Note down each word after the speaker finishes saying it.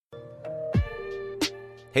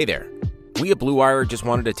Hey there. We at Blue Wire just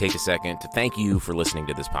wanted to take a second to thank you for listening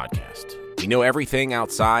to this podcast. We know everything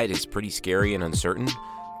outside is pretty scary and uncertain,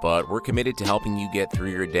 but we're committed to helping you get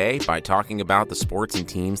through your day by talking about the sports and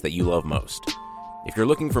teams that you love most. If you're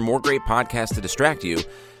looking for more great podcasts to distract you,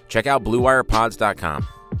 check out BlueWirePods.com.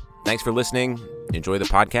 Thanks for listening. Enjoy the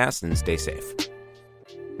podcast and stay safe.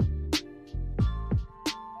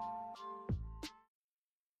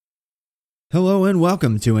 Hello and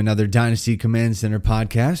welcome to another Dynasty Command Center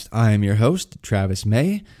podcast. I am your host, Travis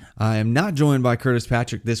May. I am not joined by Curtis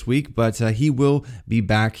Patrick this week, but he will be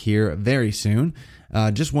back here very soon.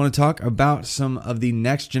 Just want to talk about some of the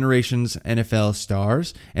next generation's NFL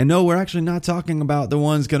stars. And no, we're actually not talking about the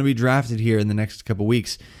ones going to be drafted here in the next couple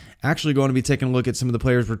weeks. Actually going to be taking a look at some of the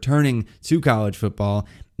players returning to college football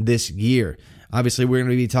this year. Obviously, we're going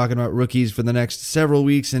to be talking about rookies for the next several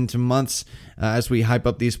weeks into months as we hype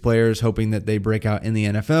up these players, hoping that they break out in the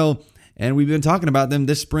NFL. And we've been talking about them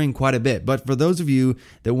this spring quite a bit. But for those of you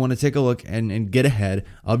that want to take a look and get ahead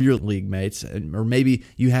of your league mates, or maybe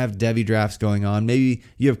you have devy drafts going on, maybe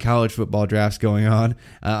you have college football drafts going on.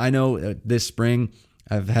 I know this spring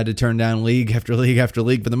I've had to turn down league after league after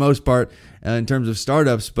league for the most part in terms of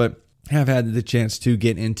startups, but have had the chance to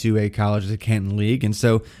get into a college of Canton league. And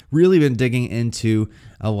so really been digging into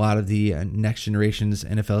a lot of the next generation's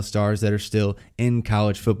NFL stars that are still in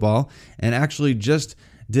college football, and actually just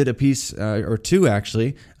did a piece or two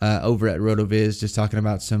actually over at RotoViz, just talking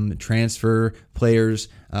about some transfer players,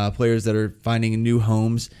 players that are finding new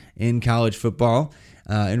homes in college football,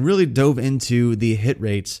 and really dove into the hit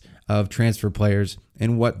rates of transfer players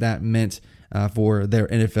and what that meant for their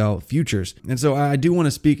NFL futures. And so I do want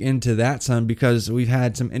to speak into that some, because we've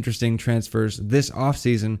had some interesting transfers this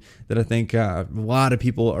offseason that I think a lot of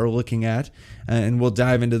people are looking at, and we'll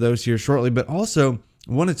dive into those here shortly. But also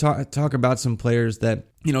I want to talk about some players that,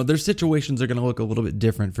 you know, their situations are going to look a little bit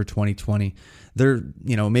different for 2020.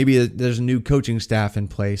 Maybe there's a new coaching staff in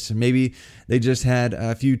place. Maybe they just had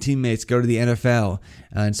a few teammates go to the NFL,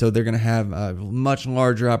 and so they're going to have a much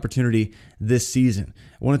larger opportunity this season.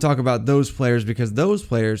 I want to talk about those players, because those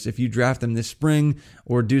players, if you draft them this spring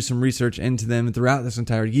or do some research into them throughout this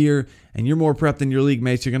entire year, and you're more prepped than your league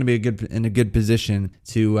mates, you're going to be in a good position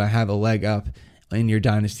to have a leg up in your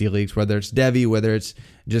dynasty leagues, whether it's devy, whether it's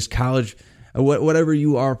just college, whatever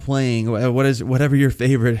you are playing, whatever your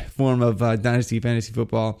favorite form of dynasty fantasy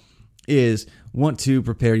football is. Want to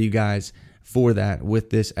prepare you guys for that with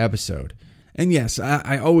this episode. And yes,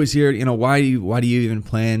 I always hear, why do you even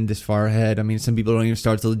plan this far ahead? I mean, some people don't even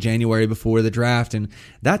start till January before the draft, and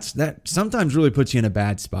that sometimes really puts you in a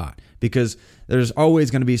bad spot, because there's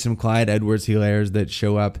always going to be some Clyde Edwards-Hilairs that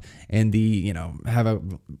show up and have a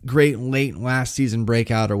great late last season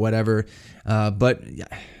breakout or whatever. But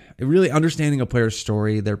really understanding a player's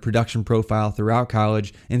story, their production profile throughout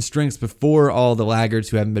college, and strengths before all the laggards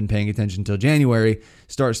who haven't been paying attention until January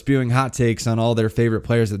start spewing hot takes on all their favorite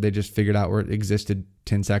players that they just figured out existed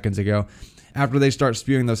 10 seconds ago. After they start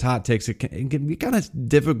spewing those hot takes, it can be kind of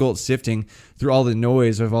difficult sifting through all the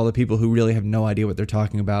noise of all the people who really have no idea what they're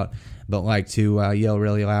talking about, but like to yell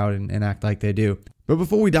really loud and act like they do. But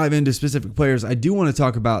before we dive into specific players, I do want to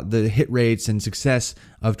talk about the hit rates and success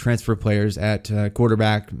of transfer players at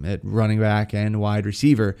quarterback, at running back, and wide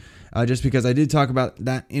receiver, just because I did talk about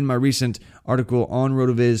that in my recent article on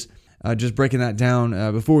RotoViz, just breaking that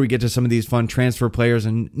down before we get to some of these fun transfer players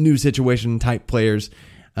and new situation type players,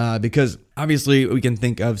 because obviously we can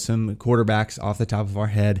think of some quarterbacks off the top of our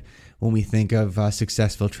head when we think of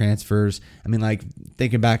successful transfers. I mean, like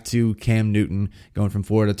thinking back to Cam Newton going from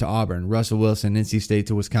Florida to Auburn, Russell Wilson, NC State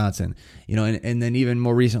to Wisconsin, and then even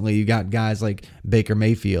more recently, you got guys like Baker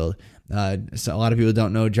Mayfield. So a lot of people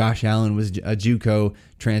don't know Josh Allen was a JUCO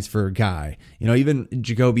transfer guy. Even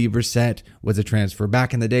Jacoby Brissett was a transfer.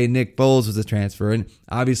 Back in the day, Nick Foles was a transfer. And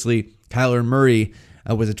obviously, Kyler Murray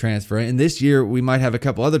was a transfer. And this year, we might have a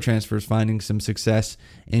couple other transfers finding some success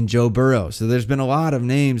in Joe Burrow. So there's been a lot of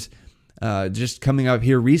names just coming up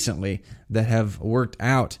here recently that have worked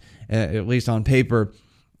out, at least on paper,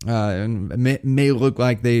 and may look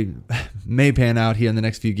like they may pan out here in the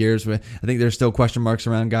next few years. I think there's still question marks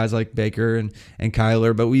around guys like Baker and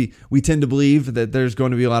Kyler, but we tend to believe that there's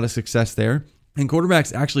going to be a lot of success there. And transfer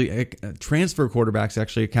quarterbacks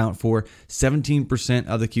actually account for 17%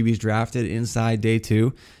 of the QBs drafted inside day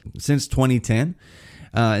two since 2010.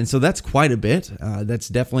 And so that's quite a bit. That's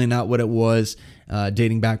definitely not what it was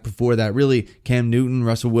dating back before that. Really, Cam Newton,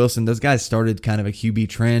 Russell Wilson, those guys started kind of a QB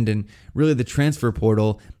trend, and really the transfer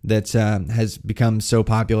portal that has become so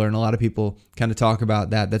popular, and a lot of people kind of talk about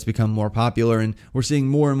that. That's become more popular, and we're seeing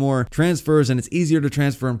more and more transfers, and it's easier to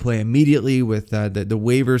transfer and play immediately with the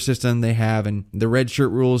waiver system they have, and the red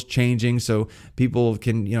shirt rules changing, so people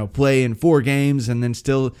can play in 4 games and then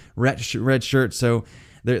still red shirt. So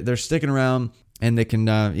they're sticking around. And they can,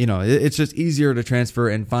 it's just easier to transfer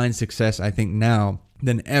and find success, I think, now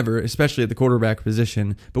than ever, especially at the quarterback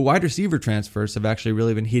position. But wide receiver transfers have actually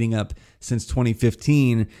really been heating up since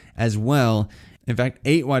 2015 as well. In fact,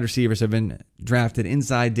 8 wide receivers have been drafted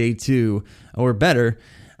inside day 2 or better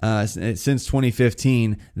since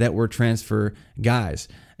 2015 that were transfer guys.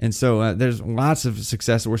 And so there's lots of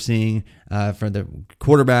success that we're seeing for the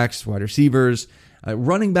quarterbacks, wide receivers.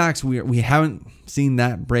 Running backs, we haven't seen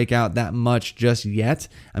that break out that much just yet.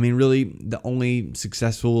 I mean, really, the only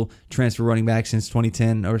successful transfer running back since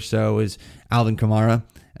 2010 or so is Alvin Kamara.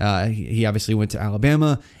 He obviously went to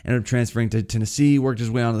Alabama, ended up transferring to Tennessee, worked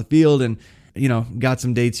his way onto the field, and got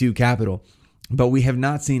some day 2 capital. But we have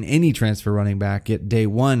not seen any transfer running back get day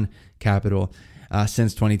 1 capital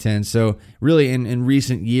since 2010. So really, in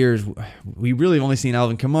recent years, we really only seen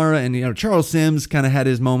Alvin Kamara, and Charles Sims kind of had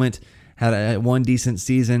his moment. Had one decent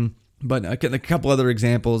season, but a couple other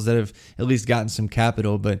examples that have at least gotten some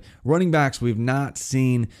capital. But running backs, we've not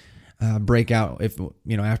seen break out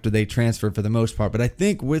after they transfer for the most part. But I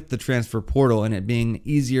think with the transfer portal and it being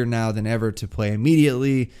easier now than ever to play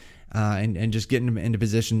immediately and just getting into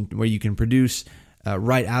position where you can produce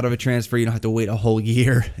right out of a transfer, you don't have to wait a whole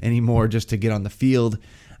year anymore just to get on the field.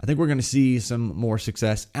 I think we're going to see some more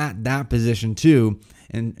success at that position too.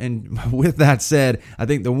 And with that said, I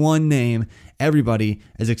think the one name everybody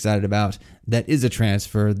is excited about that is a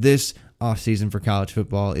transfer this offseason for college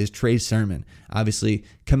football is Trey Sermon. Obviously,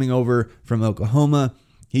 coming over from Oklahoma,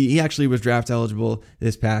 he actually was draft eligible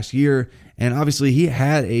this past year, and obviously he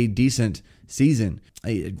had a decent season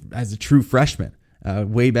as a true freshman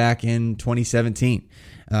way back in 2017.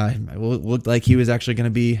 It looked like he was actually going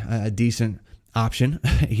to be a decent option.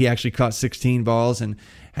 He actually caught 16 balls and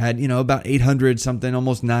had, about 800 something,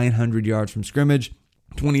 almost 900 yards from scrimmage.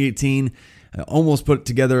 2018, almost put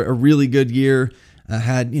together a really good year.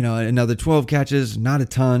 Had, another 12 catches, not a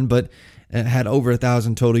ton, but had over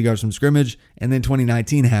 1,000 total yards from scrimmage. And then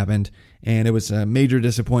 2019 happened, and it was a major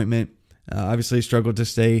disappointment. Obviously struggled to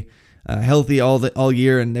stay healthy all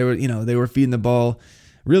year, and they were feeding the ball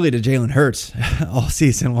really to Jalen Hurts all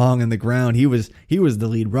season long in the ground. He was the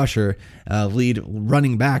lead rusher, lead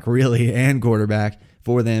running back really, and quarterback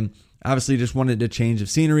for them. Obviously just wanted a change of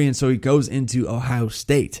scenery, and so he goes into Ohio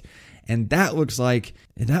State. And that looks like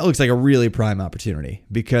a really prime opportunity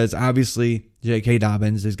because obviously J.K.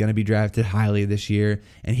 Dobbins is going to be drafted highly this year,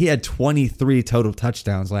 and he had 23 total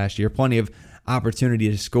touchdowns last year, plenty of opportunity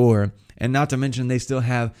to score. And not to mention they still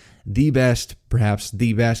have perhaps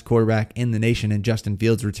the best quarterback in the nation in Justin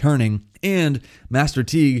Fields returning. And Master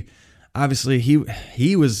Teague, obviously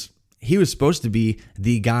he was supposed to be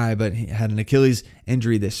the guy, but he had an Achilles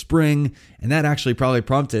injury this spring, and that actually probably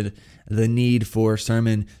prompted the need for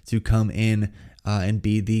Sermon to come in and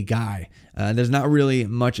be the guy. There's not really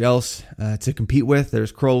much else to compete with.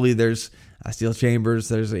 There's Crowley, there's Steel Chambers,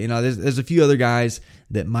 there's a few other guys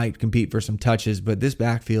that might compete for some touches, but this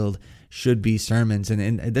backfield should be Sermon's.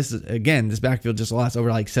 And this backfield just lost over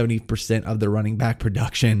like 70% of the running back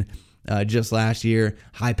production just last year.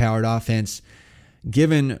 High-powered offense.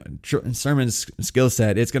 Given Sermon's skill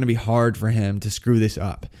set, it's going to be hard for him to screw this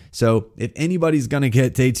up. So if anybody's going to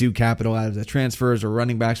get day 2 capital out of the transfers or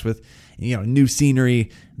running backs with new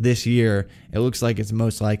scenery this year, it looks like it's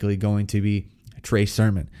most likely going to be Trey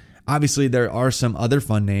Sermon. Obviously, there are some other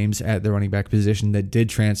fun names at the running back position that did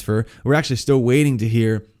transfer. We're actually still waiting to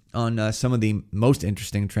hear on some of the most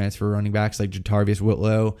interesting transfer running backs like Jatarvius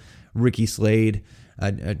Whitlow, Ricky Slade,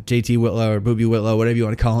 JT Whitlow or Boobie Whitlow, whatever you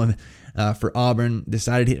want to call him. For Auburn,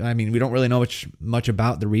 we don't really know much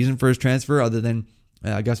about the reason for his transfer other than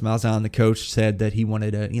Gus Malzahn, the coach, said that he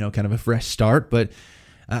wanted kind of a fresh start, but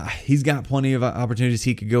he's got plenty of opportunities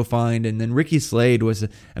he could go find. And then Ricky Slade was,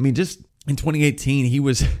 just in 2018, he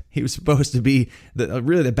was supposed to be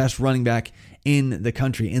really the best running back in the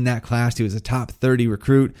country in that class. He was a top 30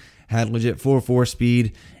 recruit, had legit 4.4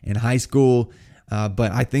 speed in high school.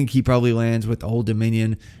 But I think he probably lands with Old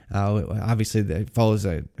Dominion. Obviously, that follows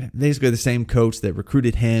basically the same coach that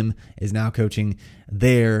recruited him is now coaching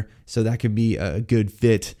there. So that could be a good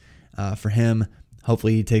fit for him.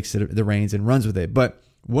 Hopefully, he takes the reins and runs with it. But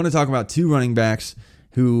I want to talk about 2 running backs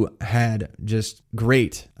who had just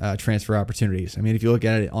great transfer opportunities. If you look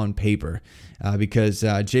at it on paper, because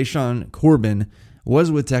Jashaun Corbin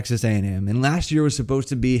was with Texas A&M, and last year was supposed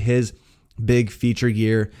to be his big feature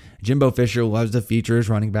year. Jimbo Fisher loves to feature his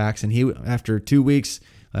running backs, and he, after 2 weeks,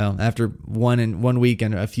 after 1 week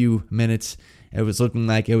and a few minutes, it was looking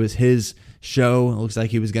like it was his show. It looks like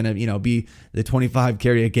he was going to, be the 25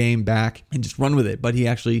 carry a game back and just run with it. But he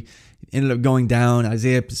actually ended up going down.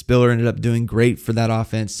 Isaiah Spiller ended up doing great for that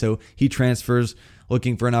offense. So he transfers,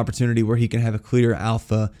 looking for an opportunity where he can have a clear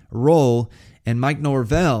alpha role. And Mike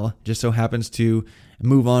Norvell just so happens to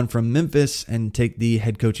move on from Memphis and take the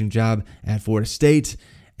head coaching job at Florida State.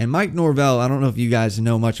 And Mike Norvell, I don't know if you guys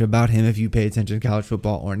know much about him, if you pay attention to college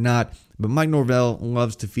football or not, but Mike Norvell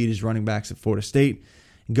loves to feed his running backs at Florida State.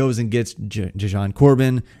 Goes and gets Jajon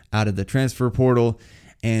Corbin out of the transfer portal,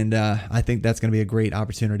 and I think that's going to be a great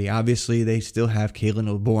opportunity. Obviously, they still have Kalen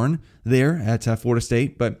O'Born there at Florida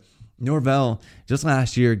State, but Norvell just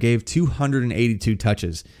last year gave 282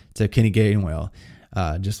 touches to Kenny Gainwell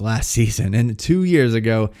just last season. And 2 years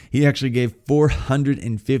ago, he actually gave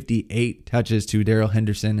 458 touches to Darrell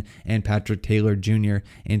Henderson and Patrick Taylor Jr.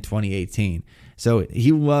 in 2018. So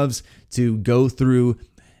he loves to go through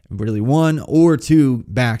really one or two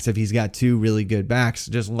backs if he's got two really good backs.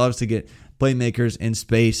 Just loves to get playmakers in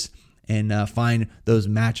space and find those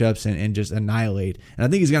matchups and just annihilate. And I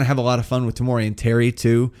think he's going to have a lot of fun with Tamorrion Terry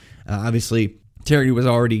too. Obviously, Terry was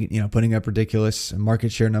already putting up ridiculous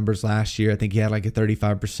market share numbers last year. I think he had like a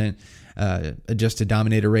 35% adjusted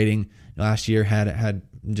dominator rating last year. Had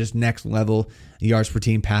just next level yards per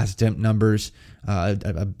team pass attempt numbers,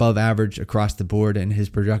 above average across the board in his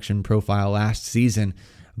production profile last season.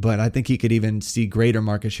 But I think he could even see greater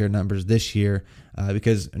market share numbers this year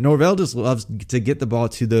because Norvell just loves to get the ball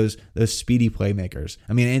to those speedy playmakers.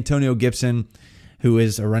 I mean, Antonio Gibson, who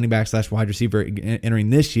is a running back / wide receiver entering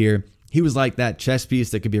this year, he was like that chess piece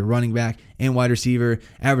that could be a running back and wide receiver,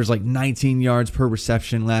 averaged like 19 yards per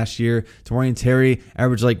reception last year. Tamorrion Terry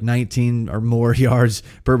averaged like 19 or more yards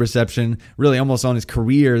per reception, really almost on his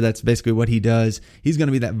career. That's basically what he does. He's going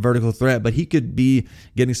to be that vertical threat, but he could be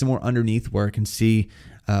getting some more underneath work and see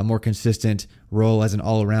a more consistent role as an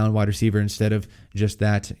all-around wide receiver instead of just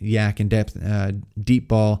that yak and depth deep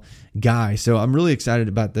ball guy. So I'm really excited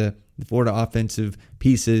about the Florida offensive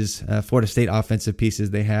pieces, Florida State offensive pieces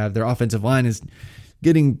they have. Their offensive line is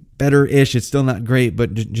getting better-ish. It's still not great,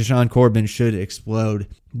 but Jajon Corbin should explode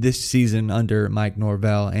this season under Mike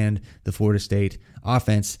Norvell and the Florida State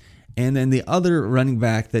offense. And then the other running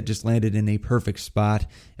back that just landed in a perfect spot,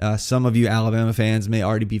 some of you Alabama fans may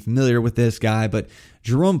already be familiar with this guy, but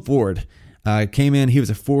Jerome Ford came in. He was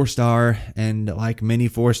a 4-star, and like many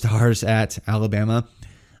 4-stars at Alabama,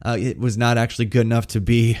 it was not actually good enough to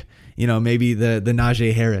be, maybe the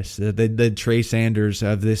Najee Harris, the Trey Sanders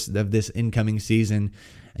of this incoming season.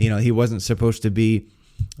 He wasn't supposed to be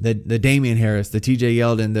the Damian Harris, the TJ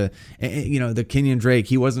Yeldon, the Kenyon Drake.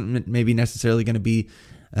 He wasn't maybe necessarily going to be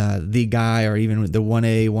the guy or even the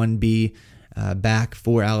 1A, 1B back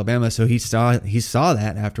for Alabama. So he saw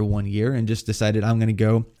that after 1 year and just decided, I'm going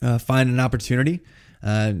to go find an opportunity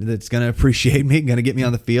that's going to appreciate me, going to get me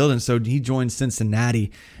on the field. And so he joined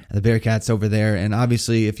Cincinnati, the Bearcats over there. And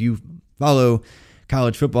obviously, if you follow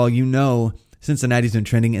college football, Cincinnati's been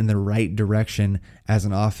trending in the right direction as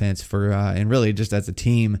an offense and really just as a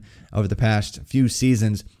team over the past few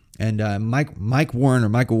seasons. And Michael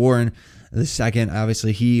Warren, the second,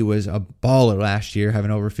 obviously he was a baller last year,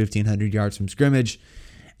 having over 1,500 yards from scrimmage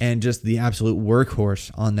and just the absolute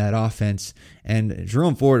workhorse on that offense. And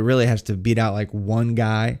Jerome Ford really has to beat out like one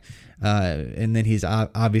guy, and then he's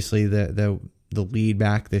obviously the lead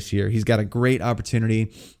back this year. He's got a great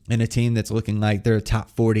opportunity in a team that's looking like they're a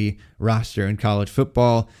top 40 roster in college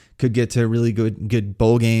football, could get to a really good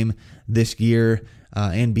bowl game this year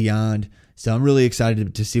and beyond. So I'm really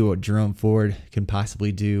excited to see what Jerome Ford can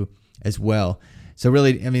possibly do as well. So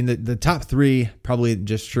really, I mean, the top three, probably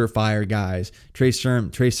just surefire guys. Trey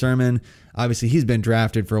Sermon, obviously he's been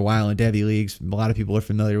drafted for a while in devy leagues. A lot of people are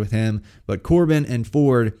familiar with him. But Corbin and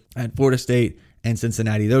Ford at Florida State and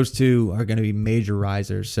Cincinnati, those two are going to be major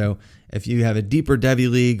risers. So if you have a deeper devy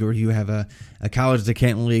league or you have a college to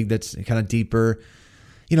Canton league that's kind of deeper,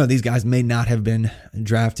 these guys may not have been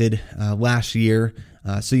drafted last year.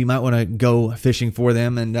 So you might want to go fishing for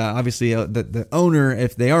them. And obviously the owner,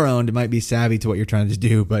 if they are owned, might be savvy to what you're trying to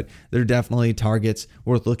do, but they're definitely targets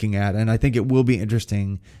worth looking at. And I think it will be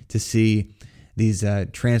interesting to see these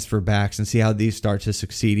transfer backs and see how these start to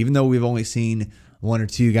succeed. Even though we've only seen one or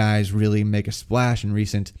two guys really make a splash in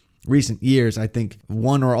recent years, I think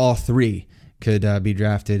one or all three could be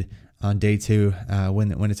drafted on day two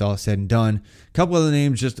when it's all said and done. A couple of the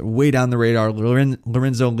names just way down the radar.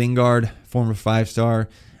 Lorenzo Lingard, former 5-star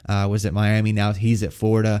was at Miami. Now he's at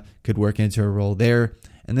Florida, could work into a role there.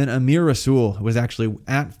 And then Amir Rasul was actually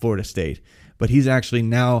at Florida State, but he's actually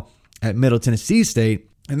now at Middle Tennessee State.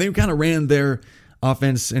 And they kind of ran their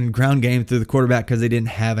offense and ground game through the quarterback because they didn't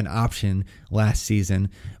have an option last season.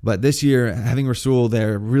 But this year, having Rasul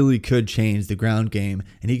there really could change the ground game,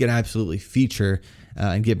 and he could absolutely feature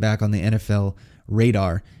and get back on the NFL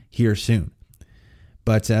radar here soon.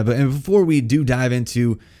 But before we do dive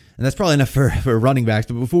into, and that's probably enough for running backs,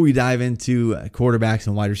 but before we dive into quarterbacks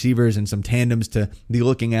and wide receivers and some tandems to be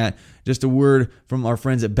looking at, just a word from our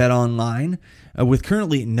friends at BetOnline. With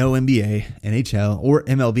currently no NBA, NHL, or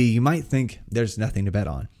MLB, you might think there's nothing to bet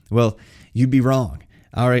on. Well, you'd be wrong.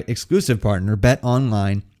 Our exclusive partner,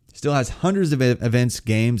 BetOnline, still has hundreds of events,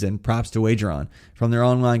 games, and props to wager on. From their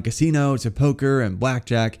online casino to poker and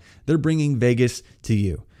blackjack, they're bringing Vegas to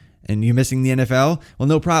you. And you missing the NFL? Well,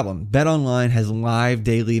 no problem. BetOnline has live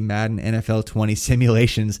daily Madden NFL 20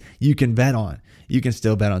 simulations you can bet on. You can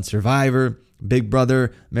still bet on Survivor, Big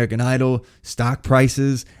Brother, American Idol, stock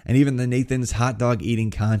prices, and even the Nathan's hot dog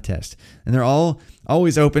eating contest. And they're all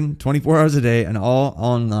always open 24 hours a day and all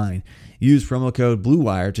online. Use promo code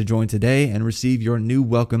BLUEWIRE to join today and receive your new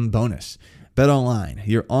welcome bonus. BetOnline,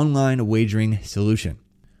 your online wagering solution.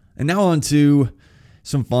 And now on to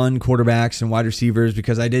some fun quarterbacks and wide receivers,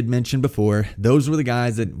 because I did mention before, those were the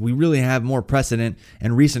guys that we really have more precedent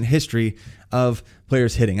and recent history of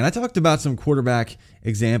players hitting. And I talked about some quarterback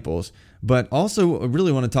examples, but also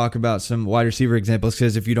really want to talk about some wide receiver examples,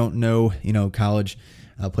 because if you don't know, college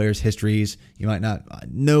players' histories, you might not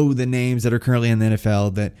know the names that are currently in the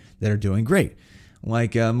NFL that are doing great.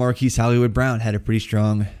 Like Marquise Hollywood Brown had a pretty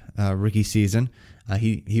strong rookie season.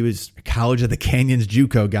 He was College of the Canyons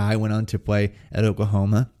JUCO guy, went on to play at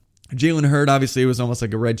Oklahoma. Jalen Hurd, obviously, it was almost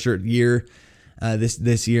like a redshirt year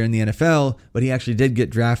this year in the NFL, but he actually did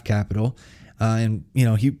get draft capital. And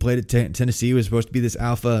he played at Tennessee. He was supposed to be this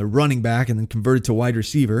alpha running back and then converted to wide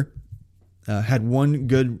receiver. Had one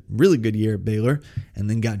really good year at Baylor and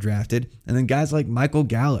then got drafted. And then guys like Michael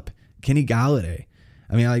Gallup, Kenny Galladay.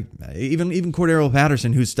 I mean, even Cordero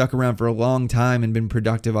Patterson, who's stuck around for a long time and been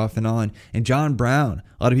productive off and on. And John Brown.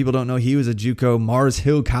 A lot of people don't know he was a JUCO Mars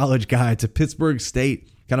Hill College guy to Pittsburgh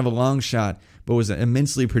State. Kind of a long shot, but was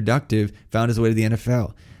immensely productive, found his way to the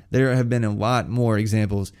NFL. There have been a lot more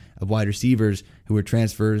examples of wide receivers who were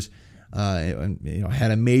transfers,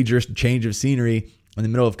 had a major change of scenery in the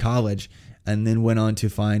middle of college, and then went on to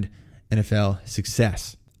find NFL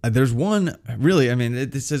success. There's one really,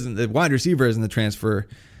 this isn't the wide receiver, isn't the transfer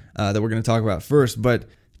that we're going to talk about first, but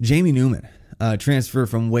Jamie Newman, transfer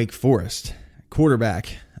from Wake Forest,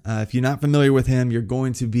 quarterback. If you're not familiar with him, you're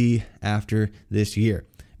going to be after this year,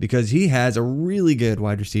 because he has a really good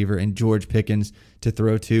wide receiver in George Pickens to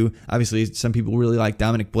throw to. Obviously, some people really like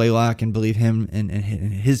Dominic Blaylock and believe him in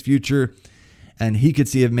his future, and he could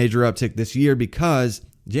see a major uptick this year because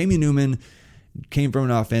Jamie Newman came from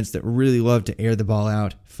an offense that really loved to air the ball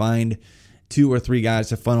out, find 2 or 3 guys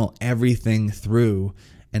to funnel everything through,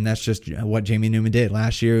 and that's just what Jamie Newman did.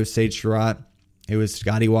 Last year, it was Sage Surratt. It was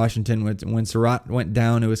Scotty Washington. When Surratt went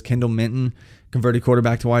down, it was Kendall Minton, converted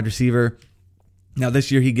quarterback to wide receiver. Now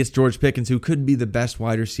this year, he gets George Pickens, who could be the best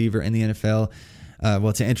wide receiver in the NFL,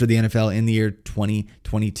 to enter the NFL in the year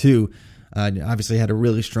 2022. Obviously had a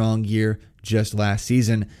really strong year just last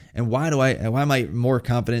season. And why am I more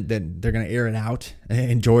confident that they're going to air it out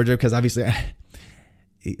in Georgia? Because obviously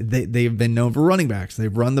they've been known for running backs.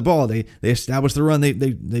 They've run the ball. They establish the run.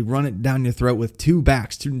 They run it down your throat with 2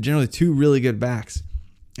 backs, generally 2 really good backs.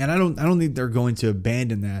 And I don't think they're going to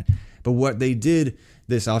abandon that. But what they did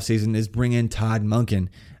this offseason is bring in Todd Monken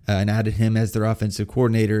and added him as their offensive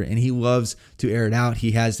coordinator. And he loves to air it out.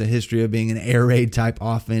 He has the history of being an air raid type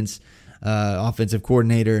offensive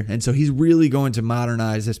coordinator, and so he's really going to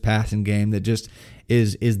modernize this passing game that just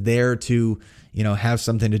is there to have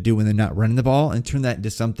something to do when they're not running the ball, and turn that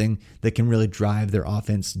into something that can really drive their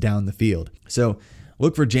offense down the field. So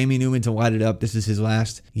look for Jamie Newman to light it up. This is his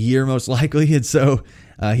last year most likely, and so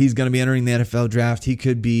he's going to be entering the NFL draft. He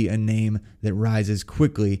could be a name that rises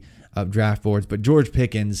quickly up draft boards. But George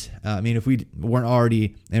Pickens, if we weren't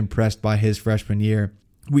already impressed by his freshman year,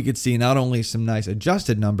 we could see not only some nice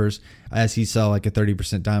adjusted numbers, as he saw like a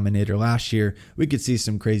 30% dominator last year, we could see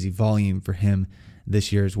some crazy volume for him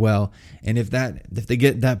this year as well. And if they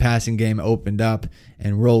get that passing game opened up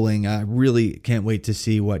and rolling, I really can't wait to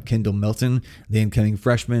see what Kendall Milton, the incoming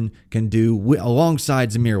freshman, can do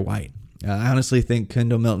alongside Zamir White. I honestly think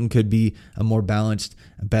Kendall Milton could be a more balanced,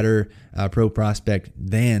 better pro prospect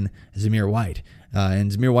than Zamir White.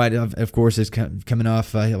 And Zamir White, of course, is coming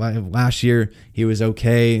off last year. He was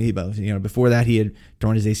okay. Before that, he had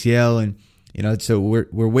torn his ACL, and So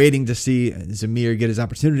we're waiting to see Zamir get his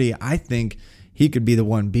opportunity. I think he could be the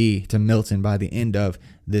 1B to Milton by the end of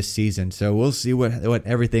this season. So we'll see what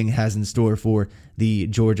everything has in store for the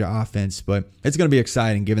Georgia offense. But it's going to be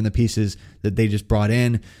exciting given the pieces that they just brought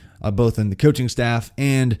in, both in the coaching staff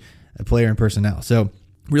and player and personnel. So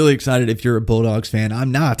really excited if you're a Bulldogs fan.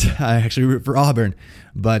 I'm not. I actually root for Auburn,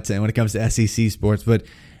 but when it comes to SEC sports. But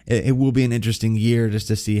it will be an interesting year just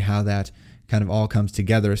to see how that kind of all comes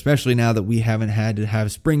together, especially now that we haven't had to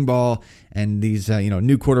have spring ball and these,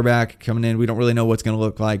 new quarterback coming in. We don't really know what's going to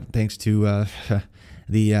look like thanks to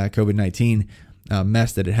the COVID-19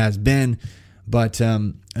 mess that it has been. But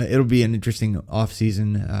it'll be an interesting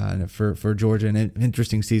offseason for Georgia, and an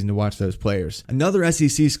interesting season to watch those players. Another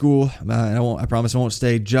SEC school, and I promise I won't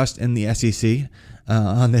stay just in the SEC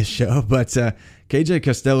on this show, but KJ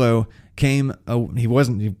Costello he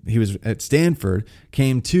was at Stanford,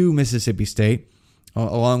 came to Mississippi State,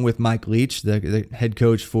 along with Mike Leach, the head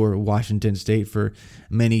coach for Washington State for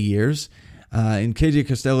many years. And KJ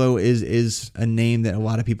Costello is a name that a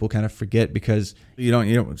lot of people kind of forget because you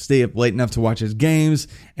don't stay up late enough to watch his games.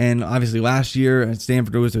 And obviously last year at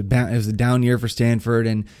Stanford it was a down year for Stanford,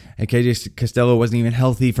 and KJ Costello wasn't even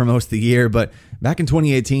healthy for most of the year. But back in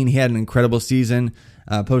 2018, he had an incredible season.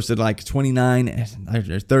 Posted like 29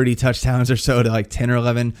 or 30 touchdowns or so to like 10 or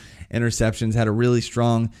 11 interceptions. Had a really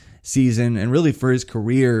strong season, and really for his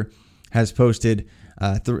career has posted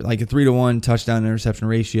like a 3-to-1 touchdown interception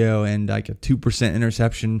ratio and like a 2%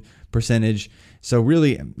 interception percentage. So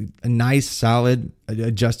really a nice, solid,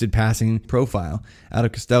 adjusted passing profile out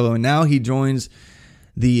of Costello. And now he joins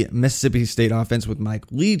the Mississippi State offense with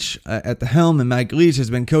Mike Leach at the helm. And Mike Leach has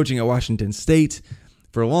been coaching at Washington State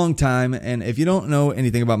for a long time. And if you don't know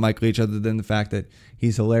anything about Mike Leach other than the fact that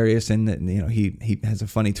he's hilarious and that he has a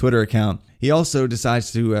funny Twitter account, he also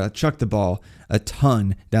decides to chuck the ball a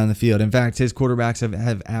ton down the field. In fact, his quarterbacks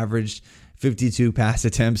have averaged 52 pass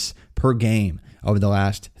attempts per game over the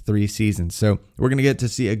last 3 seasons. So we're going to get to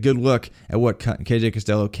see a good look at what KJ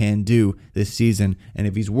Costello can do this season and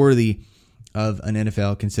if he's worthy of an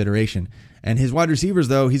NFL consideration. And his wide receivers,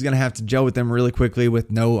 though, he's going to have to gel with them really quickly with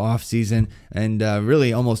no offseason and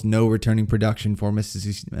really almost no returning production for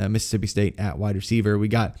Mississippi State at wide receiver. We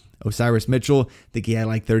got Osiris Mitchell. I think he had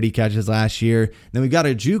like 30 catches last year. Then we got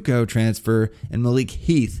a JUCO transfer in Malik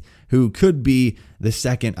Heath, who could be the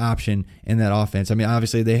second option in that offense. I mean,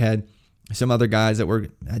 obviously they had some other guys that were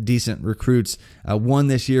decent recruits. One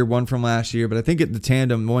this year, one from last year. But I think the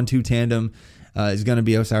 1-2 tandem is going to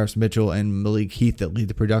be Osiris Mitchell and Malik Heath that lead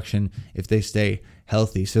the production if they stay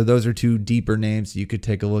healthy. So those are 2 deeper names you could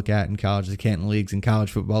take a look at in college, the Canton leagues and college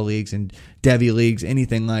football leagues and devy leagues,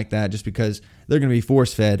 anything like that, just because they're going to be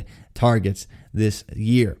force-fed targets this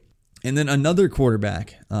year. And then another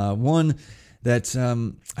quarterback, one that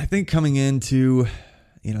I think coming into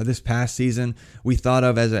this past season we thought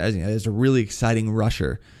of as a really exciting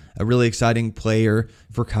rusher, a really exciting player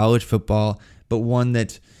for college football, but one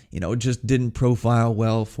that just didn't profile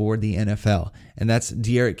well for the NFL. And that's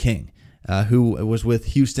D'Eriq King, who was with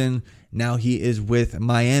Houston. Now he is with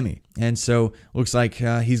Miami. And so looks like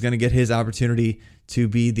he's going to get his opportunity to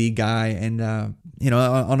be the guy and,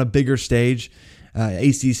 on a bigger stage,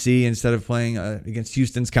 ACC instead of playing against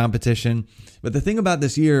Houston's competition. But the thing about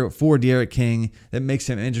this year for D'Eriq King that makes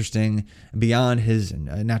him interesting beyond his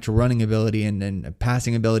natural running ability and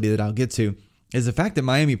passing ability that I'll get to is the fact that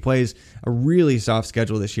Miami plays a really soft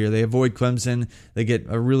schedule this year. They avoid Clemson. They get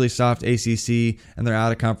a really soft ACC, and their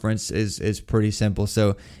out of conference is pretty simple.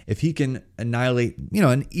 So if he can annihilate,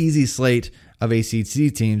 an easy slate of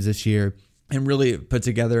ACC teams this year and really put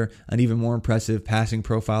together an even more impressive passing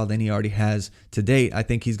profile than he already has to date, I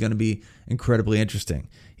think he's going to be incredibly interesting.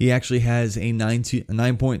 He actually has a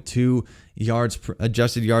 9.2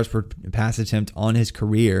 adjusted yards per pass attempt on his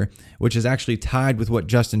career, which is actually tied with what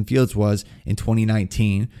Justin Fields was in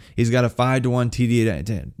 2019. He's got a 5-to-1 TD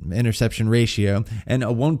to interception ratio and a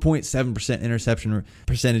 1.7% interception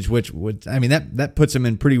percentage, which would, that puts him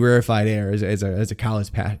in pretty rarefied air as a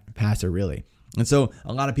college passer, really. And so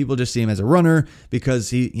a lot of people just see him as a runner because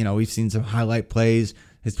we've seen some highlight plays.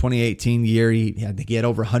 His 2018 year, I think he had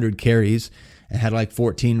over 100 carries and had like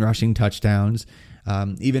 14 rushing touchdowns.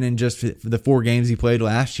 Even in just the 4 games he played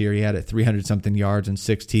last year, he had 300-something yards and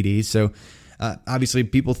 6 TDs. So obviously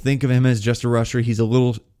people think of him as just a rusher. He's a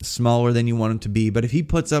little smaller than you want him to be. But if he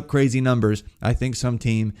puts up crazy numbers, I think some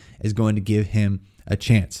team is going to give him a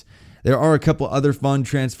chance. There are a couple other fun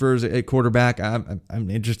transfers at quarterback. I'm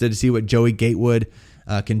interested to see what Joey Gatewood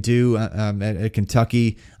can do at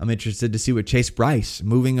Kentucky. I'm interested to see what Chase Bryce,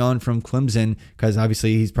 moving on from Clemson, because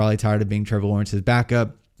obviously he's probably tired of being Trevor Lawrence's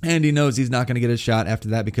backup, and he knows he's not going to get a shot after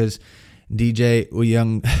that because DJ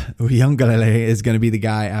Uyunglele is going to be the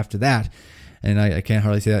guy after that. And I can't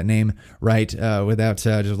hardly say that name right without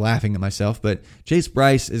just laughing at myself. But Chase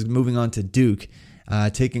Bryce is moving on to Duke,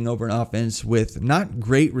 taking over an offense with not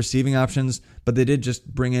great receiving options, but they did just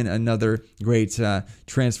bring in another great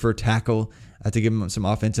transfer tackle to give him some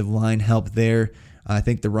offensive line help there. I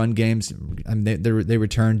think the run games, they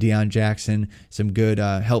returned Deion Jackson, some good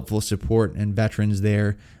helpful support, and veterans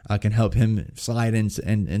there can help him slide in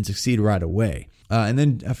and succeed right away. And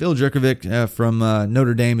then Phil Jerkovic from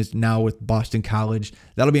Notre Dame is now with Boston College.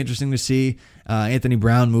 That'll be interesting to see. Anthony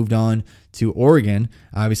Brown moved on to Oregon,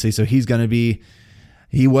 obviously, so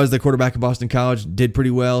he was the quarterback of Boston College, did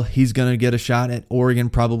pretty well. He's going to get a shot at Oregon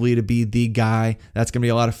probably to be the guy. That's going to be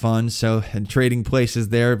a lot of fun. So, and trading places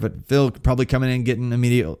there, but Phil probably coming in and getting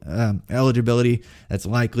immediate eligibility. That's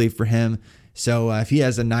likely for him. So, if he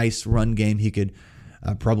has a nice run game, he could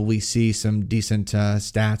probably see some decent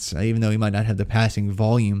stats, even though he might not have the passing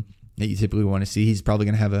volume that you typically want to see. He's probably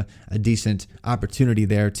going to have a decent opportunity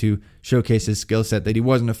there to showcase his skill set that he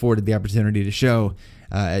wasn't afforded the opportunity to show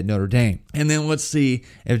at Notre Dame. And then let's see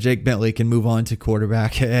if Jake Bentley can move on to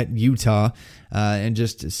quarterback at Utah and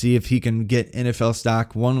just see if he can get NFL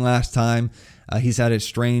stock one last time. He's had a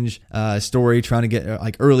strange story trying to get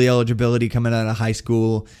like early eligibility coming out of high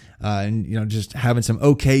school. And just having some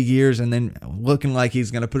okay years and then looking like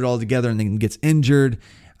he's going to put it all together and then gets injured.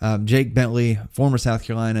 Jake Bentley, former South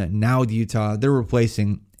Carolina, now with Utah, they're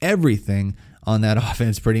replacing everything on that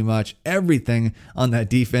offense, pretty much everything on that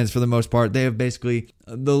defense for the most part. They have basically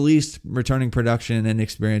the least returning production and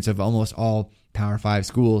experience of almost all Power 5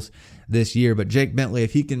 schools this year. But Jake Bentley,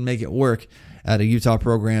 if he can make it work at a Utah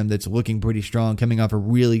program that's looking pretty strong, coming off a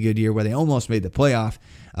really good year where they almost made the playoff,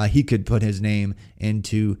 he could put his name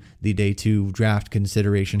into the day 2 draft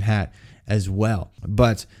consideration hat as well.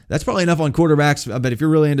 But that's probably enough on quarterbacks. But if you're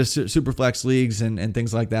really into Superflex leagues and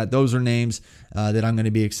things like that, those are names that I'm going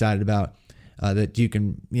to be excited about. That you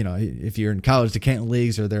can, if you're in college to Canton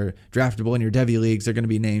leagues or they're draftable in your devy leagues, they're going to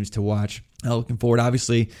be names to watch. Looking forward,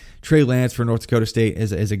 obviously, Trey Lance for North Dakota State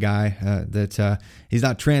is a guy that he's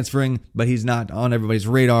not transferring, but he's not on everybody's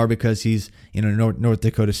radar because he's North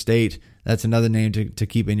Dakota State. That's another name to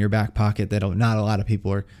keep in your back pocket that not a lot of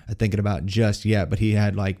people are thinking about just yet, but he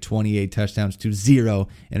had like 28 touchdowns to 0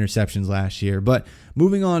 interceptions last year. But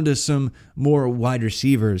moving on to some more wide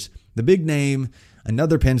receivers, the big name,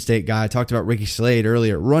 another Penn State guy. I talked about Ricky Slade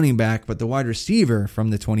earlier, running back, but the wide receiver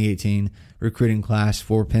from the 2018 recruiting class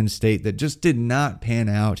for Penn State that just did not pan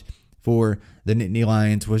out for the Nittany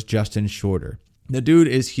Lions was Justin Shorter. The dude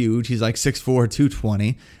is huge. He's like 6'4",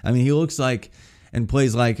 220. I mean, he looks like and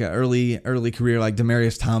plays like an early career like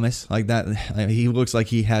Demaryius Thomas, like that. He looks like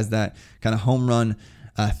he has that kind of home run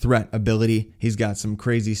threat ability. He's got some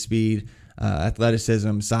crazy speed,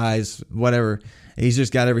 athleticism, size, whatever. He's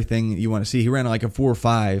just got everything you want to see. He ran like a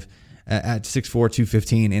 4.5 at 6'4",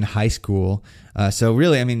 215 in high school. So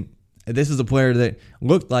really, I mean, this is a player that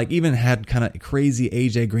looked like even had kind of crazy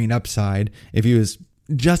AJ Green upside if he was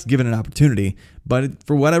just given an opportunity. But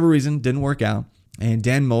for whatever reason, didn't work out. And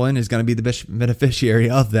Dan Mullen is going to be the beneficiary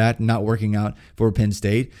of that, not working out for Penn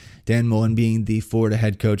State. Dan Mullen being the Florida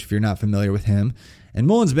head coach, if you're not familiar with him. And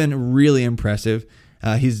Mullen's been really impressive.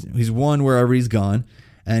 He's won wherever he's gone.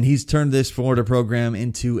 And he's turned this Florida program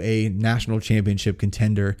into a national championship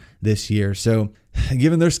contender this year. So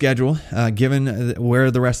given their schedule, given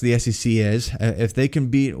where the rest of the SEC is, if they can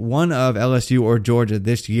beat one of LSU or Georgia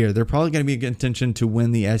this year, they're probably going to be in contention to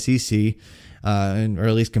win the SEC. Or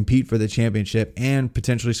at least compete for the championship and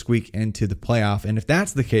potentially squeak into the playoff. And if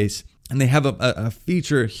that's the case, and they have a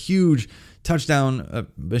feature huge touchdown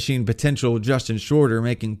machine potential, Justin Shorter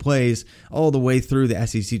making plays all the way through the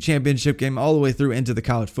SEC championship game, all the way through into the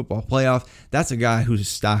college football playoff, that's a guy whose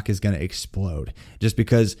stock is going to explode just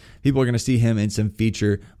because people are going to see him in some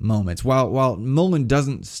feature moments. While Mullen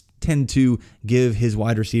doesn't tend to give his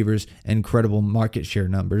wide receivers incredible market share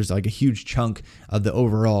numbers, like a huge chunk of the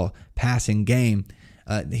overall passing game,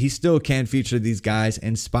 he still can feature these guys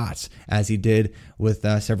in spots as he did with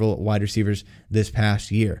several wide receivers this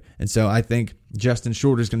past year. And so I think Justin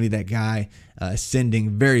Shorter is going to be that guy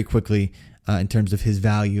ascending very quickly in terms of his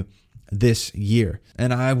value this year.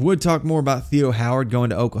 And I would talk more about Theo Howard going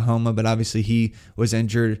to Oklahoma, but obviously he was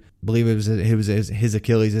injured. I believe it was his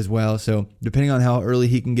Achilles as well. So depending on how early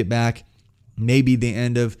he can get back, maybe the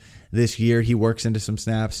end of this year he works into some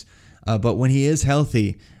snaps. But when he is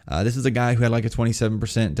healthy, This is a guy who had like a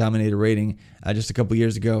 27% dominator rating just a couple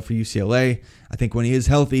years ago for UCLA. I think when he is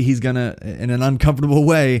healthy, he's going to, in an uncomfortable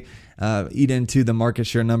way, eat into the market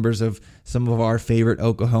share numbers of some of our favorite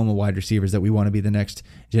Oklahoma wide receivers that we want to be the next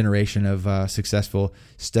generation of successful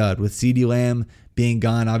stud. With CeeDee Lamb being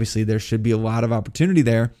gone, obviously there should be a lot of opportunity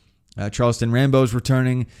there. Charleston Rambo's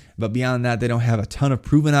returning, but beyond that, they don't have a ton of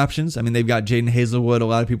proven options. I mean, they've got Jaden Hazelwood, a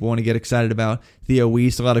lot of people want to get excited about. Theo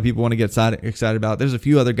Weiss, a lot of people want to get excited about. There's a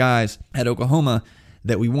few other guys at Oklahoma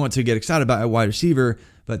that we want to get excited about at wide receiver,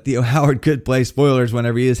 but Theo Howard could play, spoilers,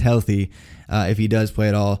 whenever he is healthy, if he does play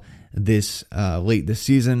at all this late this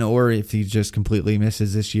season, or if he just completely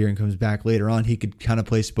misses this year and comes back later on, he could kind of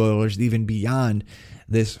play spoilers even beyond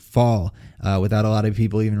this fall without a lot of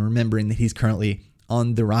people even remembering that he's currently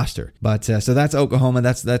on the roster. But so that's Oklahoma.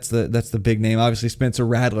 That's the big name. Obviously Spencer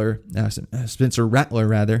Rattler, not only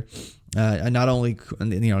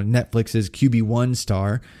Netflix's QB1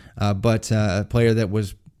 star, but a player that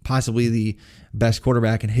was possibly the best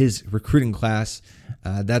quarterback in his recruiting class.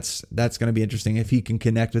 That's going to be interesting if he can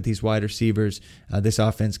connect with these wide receivers. This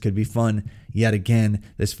offense could be fun yet again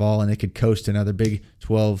this fall, and they could coast another Big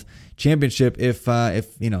 12 championship if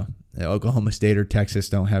Oklahoma State or Texas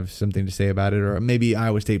don't have something to say about it, or maybe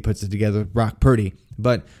Iowa State puts it together with Brock Purdy.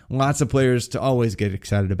 But lots of players to always get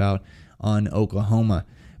excited about on Oklahoma.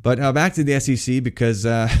 But back to the SEC, because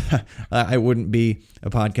I wouldn't be a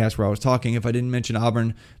podcast where I was talking if I didn't mention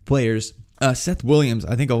Auburn players. Seth Williams,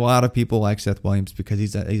 I think a lot of people like Seth Williams because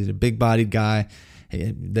he's a big-bodied guy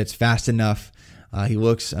that's fast enough.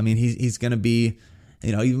 He's going to be,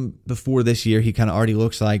 even before this year, he kind of already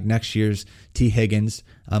looks like next year's T. Higgins.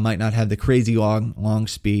 Might not have the crazy long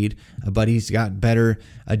speed, but he's got better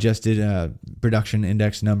adjusted production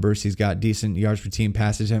index numbers. He's got decent yards per team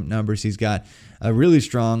passage numbers. He's got a really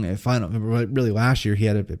strong really last year he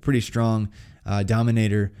had a pretty strong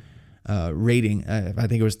dominator rating. I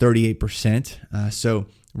think it was 38%. So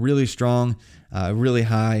really strong, really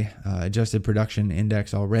high adjusted production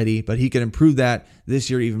index already, but he could improve that this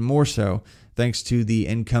year even more so, thanks to the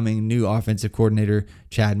incoming new offensive coordinator,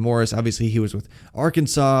 Chad Morris. Obviously, he was with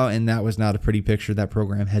Arkansas, and that was not a pretty picture. That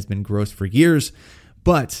program has been gross for years.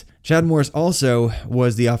 But Chad Morris also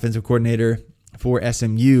was the offensive coordinator for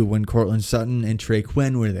SMU when Cortland Sutton and Trey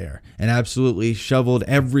Quinn were there, and absolutely shoveled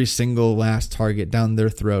every single last target down their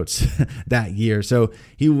throats that year. So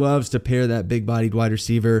he loves to pair that big-bodied wide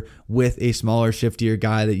receiver with a smaller, shiftier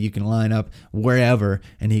guy that you can line up wherever,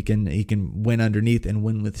 and he can win underneath and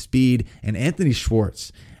win with speed. And Anthony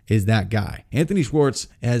Schwartz is that guy. Anthony Schwartz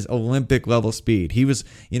has Olympic-level speed. He was,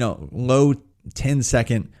 low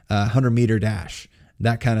 10-second 100-meter dash,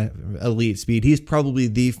 that kind of elite speed. He's probably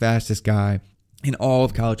the fastest guy in all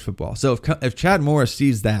of college football. So if Chad Morris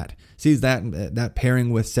sees that pairing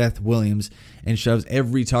with Seth Williams and shoves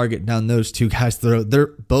every target down those two guys' throat, they're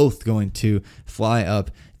both going to fly up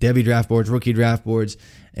devy draft boards, rookie draft boards,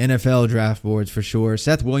 NFL draft boards for sure.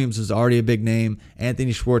 Seth Williams is already a big name.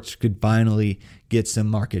 Anthony Schwartz could finally get some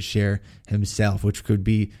market share himself, which could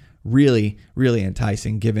be really, really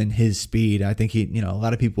enticing given his speed. I think a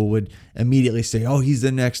lot of people would immediately say, oh, he's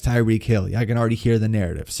the next Tyreek Hill. I can already hear the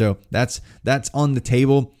narrative. So that's on the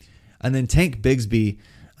table. And then Tank Bigsby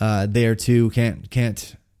there too. Can't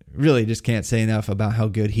say enough about how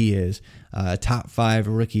good he is. Top 5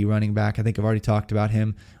 rookie running back. I think I've already talked about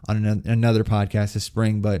him on another podcast this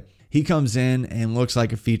spring, but he comes in and looks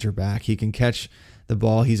like a feature back. He can catch the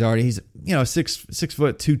ball. He's 6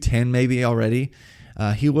 foot 210 maybe already.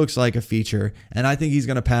 He looks like a feature, and I think he's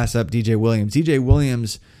going to pass up DJ Williams. DJ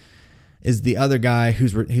Williams is the other guy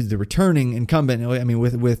who's the returning incumbent. I mean,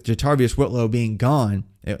 with Jatarvius Whitlow being gone,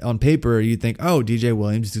 on paper you'd think, oh, DJ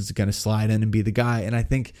Williams is going to slide in and be the guy, and I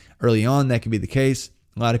think early on that could be the case.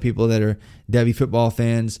 A lot of people that are Devy football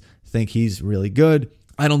fans think he's really good.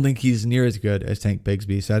 I don't think he's near as good as Tank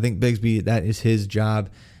Bigsby, so I think Bigsby, that is his job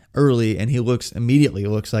early, and he immediately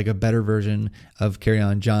looks like a better version of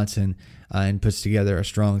Kerryon Johnson. And puts together a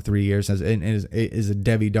strong 3 years and is a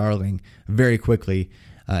Devy darling very quickly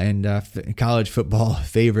and college football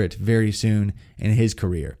favorite very soon in his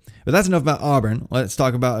career. But that's enough about Auburn. Let's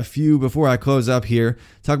talk about a few, before I close up here,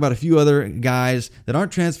 talk about a few other guys that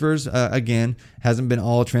aren't transfers. Again, hasn't been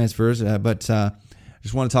all transfers, but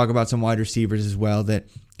just want to talk about some wide receivers as well that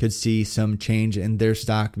could see some change in their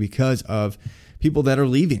stock because of people that are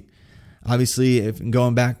leaving. Obviously, if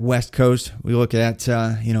going back West Coast, we look at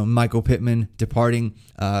Michael Pittman departing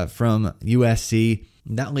from USC.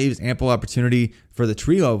 That leaves ample opportunity for the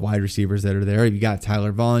trio of wide receivers that are there. You got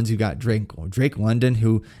Tyler Vaughns, you got Drake London,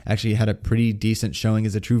 who actually had a pretty decent showing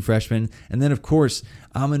as a true freshman, and then of course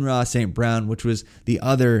Amon-Ra St. Brown, which was the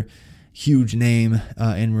other huge name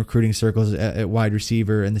in recruiting circles at wide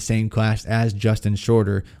receiver in the same class as Justin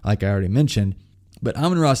Shorter, like I already mentioned. But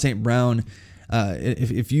Amon-Ra St. Brown,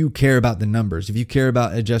 if you care about the numbers, if you care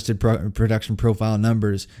about adjusted production profile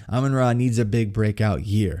numbers, Amon-Ra needs a big breakout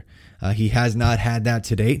year. He has not had that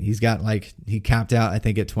to date. He capped out, I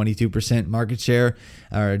think, at 22% market share,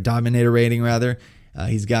 or dominator rating rather.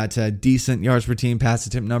 He's got decent yards per team pass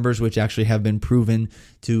attempt numbers, which actually have been proven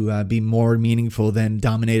to be more meaningful than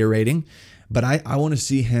dominator rating. But I want to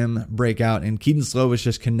see him break out, and Keaton Slovis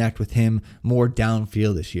just connect with him more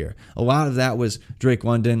downfield this year. A lot of that was Drake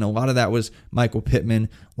London. A lot of that was Michael Pittman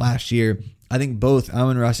last year. I think both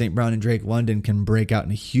Amon-Ra St. Brown and Drake London can break out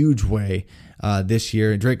in a huge way this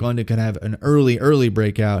year. Drake London could have an early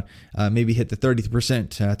breakout, maybe hit the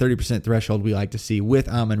 30% threshold we like to see, with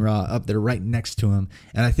Amon-Ra up there right next to him.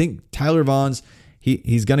 And I think Tyler Vaughn's,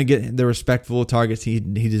 he's going to get the respectful targets he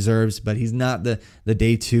deserves, but he's not the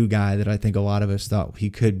day two guy that I think a lot of us thought he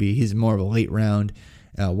could be. He's more of a late round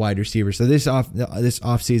wide receiver. So this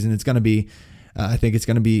off season, it's going to be, I think it's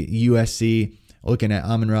going to be USC looking at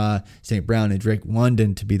Amon-Ra St. Brown and Drake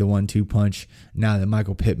London to be the 1-2 punch now that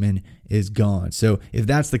Michael Pittman is gone. So if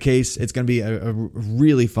that's the case, it's going to be a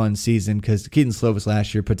really fun season, because Keaton Slovis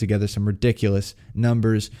last year put together some ridiculous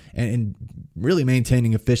numbers and really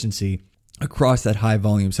maintaining efficiency across that high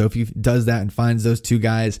volume. So if he does that and finds those two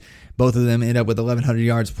guys, both of them end up with 1,100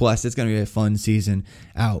 yards plus, it's going to be a fun season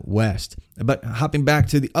out west. But hopping back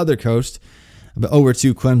to the other coast, over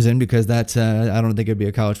to Clemson, because that's I don't think it'd be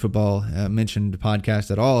a college football mentioned podcast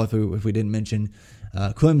at all if we didn't mention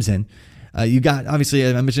Clemson. You got, obviously,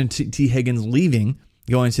 I mentioned T. Higgins leaving,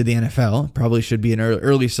 going to the NFL. Probably should be an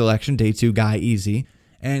early selection, day two guy, easy.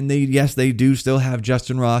 And they do still have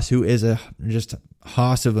Justin Ross, who is just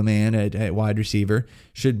hoss of a man at wide receiver.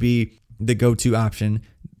 Should be the go-to option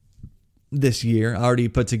this year. Already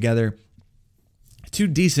put together 2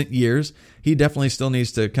 decent years. He definitely still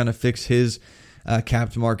needs to kind of fix his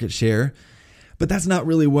capped market share. But that's not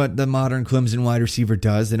really what the modern Clemson wide receiver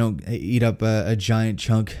does. They don't eat up a giant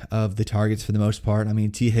chunk of the targets for the most part. I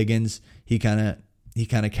mean, T. Higgins, he kind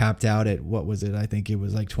of capped out at, what was it? I think it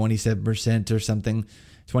was like 27% or something.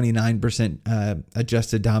 29%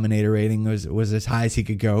 adjusted dominator rating was as high as he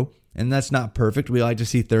could go. And that's not perfect. We like to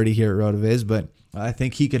see 30 here at RotoViz, but I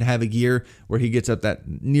think he could have a year where he gets up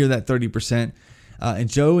near that 30%. And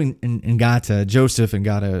Joseph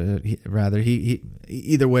Ngata, rather, he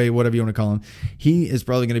either way, whatever you want to call him, he is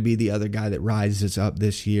probably going to be the other guy that rises up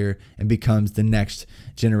this year and becomes the next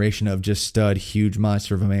generation of just stud, huge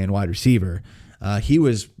monster of a man wide receiver. He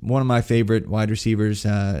was one of my favorite wide receivers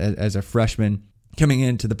as a freshman coming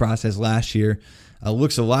into the process last year.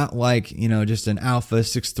 Looks a lot like, just an alpha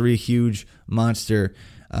 6'3" huge monster.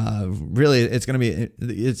 Really, it's going to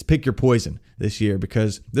be pick your poison this year,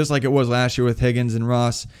 because just like it was last year with Higgins and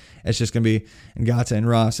Ross, it's just going to be Ngata and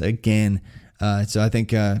Ross again. So I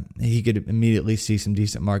think he could immediately see some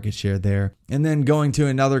decent market share there. And then going to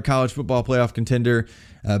another college football playoff contender,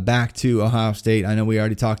 back to Ohio State. I know we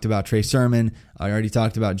already talked about Trey Sermon. I already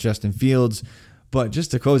talked about Justin Fields. But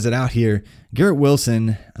just to close it out here, Garrett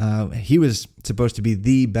Wilson, he was supposed to be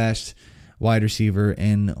the best wide receiver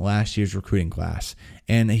in last year's recruiting class.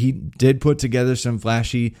 And he did put together some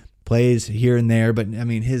flashy plays here and there, but I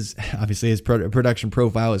mean, his production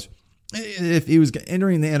profile is, if he was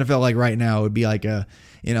entering the NFL like right now, it would be like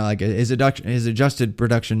his adjusted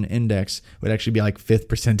production index would actually be like 5th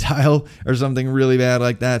percentile or something really bad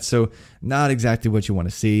like that. So not exactly what you want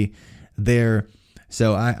to see there.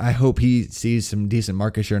 So I hope he sees some decent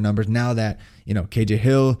market share numbers now that, KJ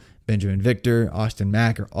Hill, Benjamin Victor, Austin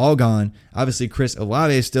Mack are all gone. Obviously, Chris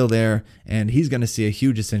Olave is still there, and he's going to see a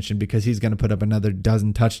huge ascension because he's going to put up another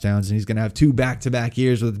 12 touchdowns, and he's going to have 2 back-to-back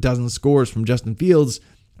years with 12 scores from Justin Fields,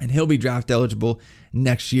 and he'll be draft eligible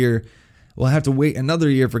next year. We'll have to wait another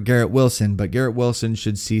year for Garrett Wilson, but Garrett Wilson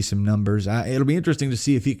should see some numbers. It'll be interesting to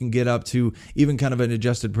see if he can get up to even kind of an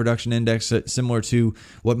adjusted production index similar to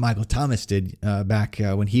what Michael Thomas did back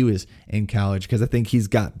when he was in college, because I think he's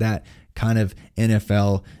got that kind of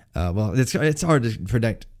NFL. It's hard to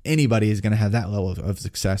predict anybody is going to have that level of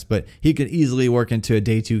success, but he could easily work into a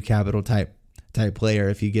day 2 capital type player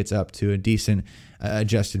if he gets up to a decent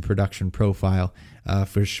adjusted production profile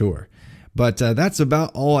for sure. But that's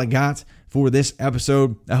about all I got for this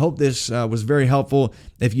episode. I hope this was very helpful.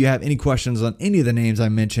 If you have any questions on any of the names I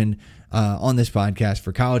mentioned on this podcast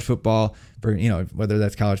for college football, for whether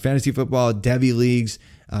that's college fantasy football, devy leagues,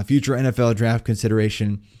 future NFL draft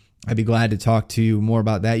consideration, I'd be glad to talk to you more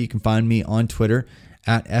about that. You can find me on Twitter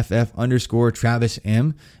at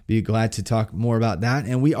 @FF_TravisM. Be glad to talk more about that.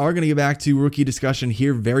 And we are going to get back to rookie discussion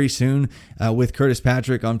here very soon with Curtis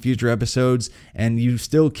Patrick on future episodes. And you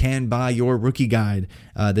still can buy your rookie guide.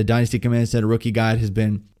 The Dynasty Command Center rookie guide has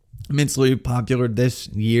been immensely popular this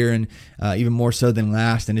year, and even more so than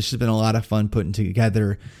last. And it's just been a lot of fun putting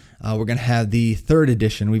together. We're going to have the third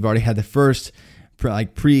edition. We've already had the first,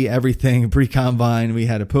 pre-everything, pre-combine. We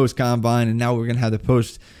had a post-combine, and now we're going to have the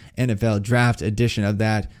post-NFL draft edition of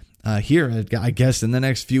that here, I guess, in the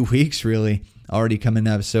next few weeks, really, already coming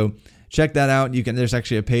up. So check that out. There's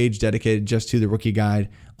actually a page dedicated just to the rookie guide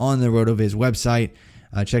on the RotoViz website.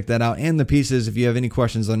 Check that out. And the pieces, if you have any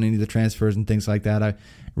questions on any of the transfers and things like that, I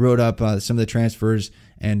wrote up some of the transfers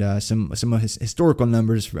and some of his historical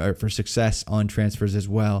numbers for success on transfers as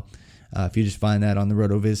well. If you just find that on the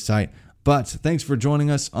RotoViz site. But thanks for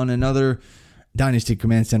joining us on another Dynasty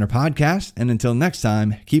Command Center podcast. And until next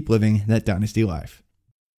time, keep living that Dynasty life.